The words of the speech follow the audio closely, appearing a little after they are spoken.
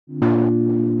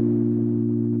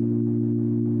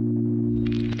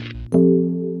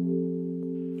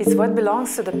Is what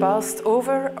belongs to the past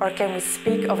over, or can we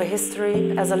speak of a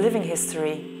history as a living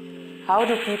history? How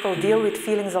do people deal with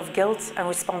feelings of guilt and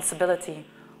responsibility?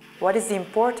 What is the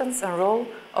importance and role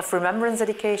of remembrance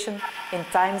education in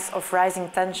times of rising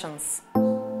tensions?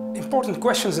 Important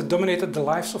questions that dominated the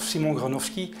lives of Simon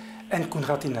Gronowski and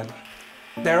Koenraad Tinel.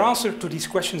 Their answer to these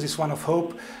questions is one of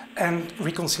hope and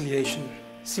reconciliation.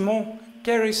 Simon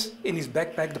carries in his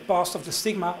backpack the past of the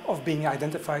stigma of being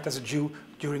identified as a Jew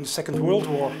during the Second World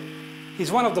War.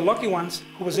 He's one of the lucky ones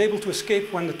who was able to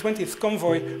escape when the 20th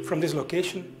convoy from this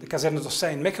location, the Kazerne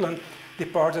d'Ossat in Mechelen,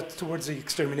 departed towards the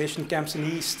extermination camps in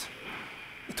the east.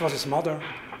 It was his mother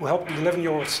who helped the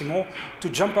 11-year-old Simon to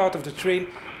jump out of the train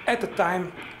at the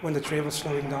time when the train was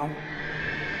slowing down.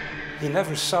 He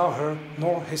never saw her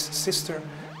nor his sister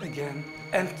again,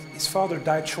 and his father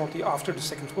died shortly after the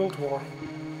Second World War.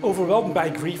 Overwhelmed by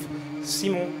grief,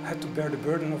 Simon had to bear the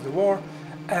burden of the war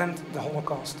and the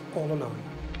Holocaust all alone.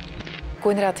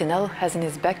 Koenraad Tinel has in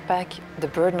his backpack the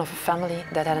burden of a family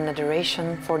that had an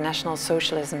adoration for National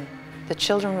Socialism. The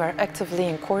children were actively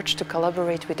encouraged to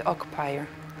collaborate with the occupier.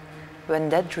 When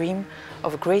that dream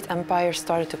of a great empire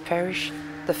started to perish,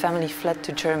 the family fled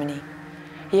to Germany.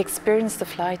 He experienced the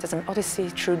flight as an odyssey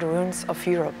through the ruins of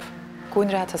Europe.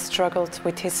 Koenraad has struggled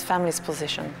with his family's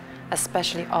position,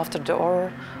 especially after the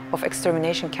horror of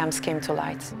extermination camps came to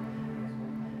light.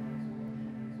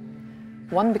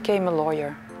 One became a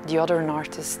lawyer, the other an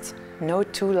artist. No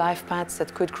two life paths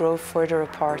that could grow further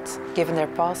apart, given their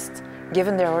past,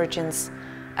 given their origins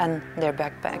and their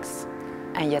backpacks.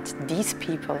 And yet these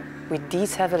people, with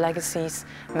these heavy legacies,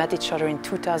 met each other in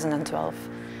 2012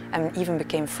 and even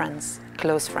became friends,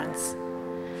 close friends.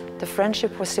 The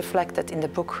friendship was reflected in the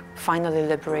book Finally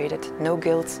Liberated, No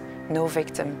Guilt, No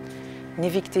Victim, Ni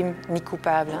victime, ni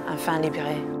coupable, enfin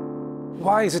libéré.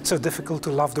 Why is it so difficult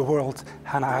to love the world?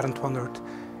 Hannah Arendt wondered.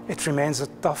 It remains a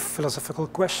tough philosophical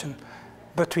question,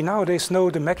 but we nowadays know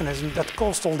the mechanism that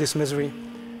caused all this misery.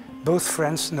 Both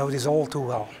friends know this all too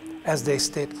well, as they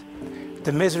state.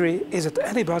 The misery is that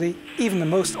anybody, even the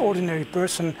most ordinary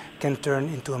person, can turn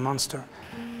into a monster.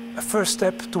 A first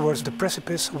step towards the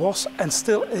precipice was and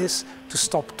still is to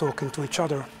stop talking to each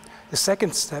other. The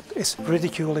second step is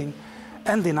ridiculing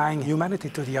and denying humanity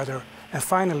to the other. And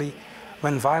finally,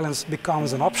 when violence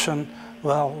becomes an option,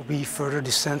 well, we further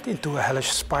descend into a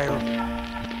hellish spiral.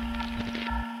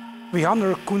 We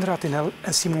honor Koenraad Tinel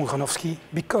and Simon Gronowski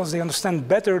because they understand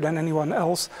better than anyone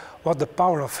else what the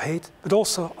power of hate, but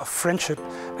also of friendship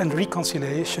and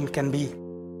reconciliation can be.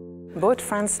 Both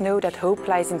friends know that hope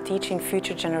lies in teaching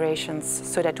future generations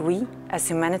so that we, as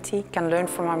humanity, can learn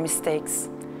from our mistakes.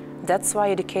 That's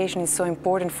why education is so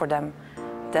important for them.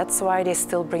 That's why they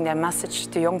still bring their message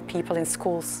to young people in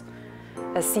schools.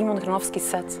 As Simon Gronowski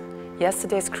said,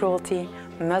 yesterday's cruelty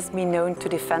must be known to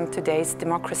defend today's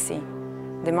democracy.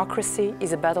 Democracy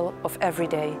is a battle of every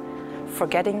day.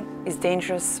 Forgetting is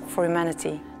dangerous for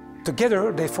humanity.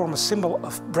 Together they form a symbol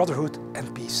of brotherhood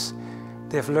and peace.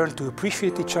 They have learned to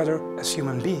appreciate each other as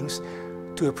human beings,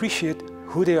 to appreciate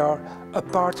who they are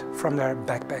apart from their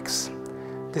backpacks.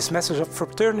 This message of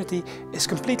fraternity is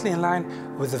completely in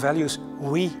line with the values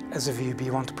we as a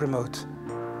VUB want to promote: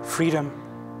 freedom,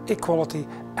 equality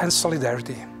and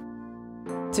solidarity.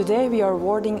 Today we are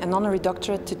awarding an honorary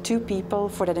doctorate to two people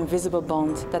for that invisible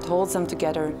bond that holds them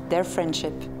together, their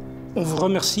friendship. On vous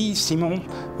remercie, Simon.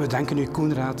 We danken u,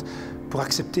 Koenraad, pour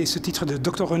accepter ce titre de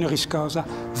doctor honoris causa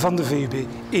van de VUB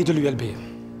et de l'ULB.